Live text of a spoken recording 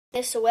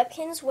It's the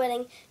Webkin's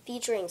Wedding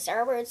featuring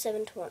Starbird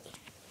 720.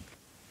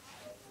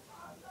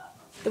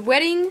 The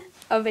Wedding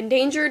of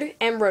Endangered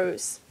and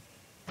Rose.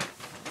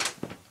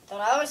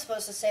 Thought I was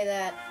supposed to say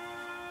that.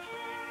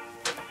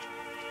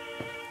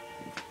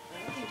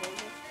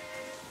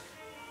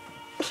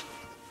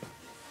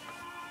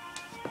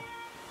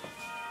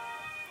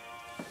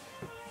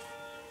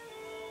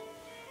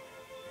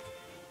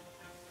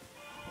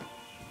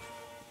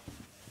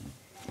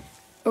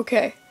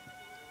 Okay.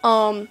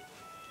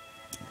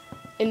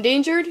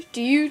 Endangered,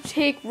 do you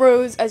take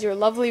Rose as your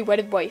lovely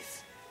wedded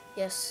wife?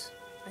 Yes,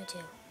 I do.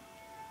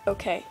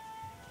 Okay.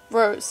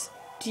 Rose,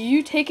 do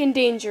you take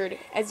Endangered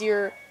as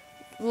your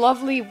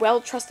lovely,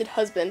 well-trusted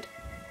husband?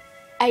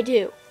 I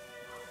do.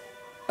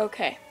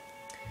 Okay.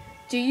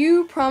 Do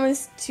you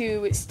promise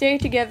to stay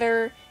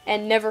together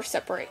and never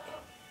separate?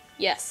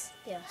 Yes.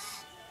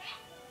 Yes.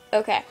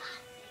 Okay.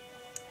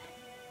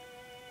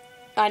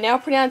 I now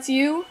pronounce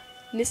you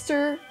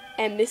Mr.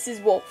 and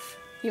Mrs. Wolf.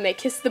 You may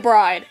kiss the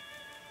bride.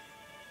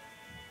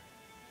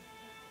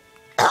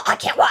 I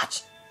can't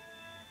watch.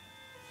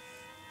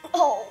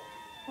 Oh.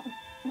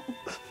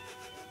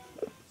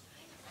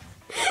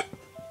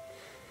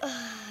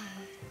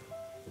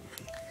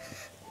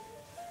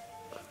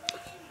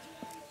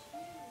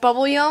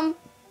 Bubble yum?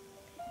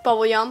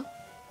 Bubble yum?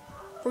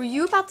 Were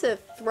you about to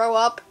throw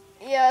up?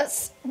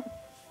 Yes.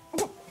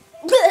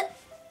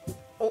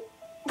 Oh,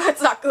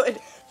 that's not good.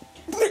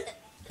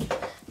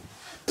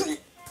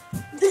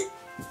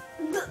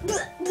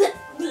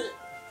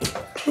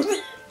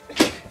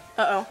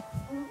 Uh-oh.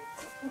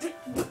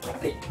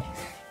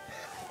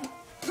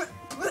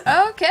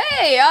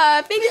 Okay,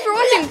 thank you for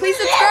watching. Please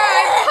subscribe.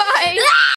 Bye.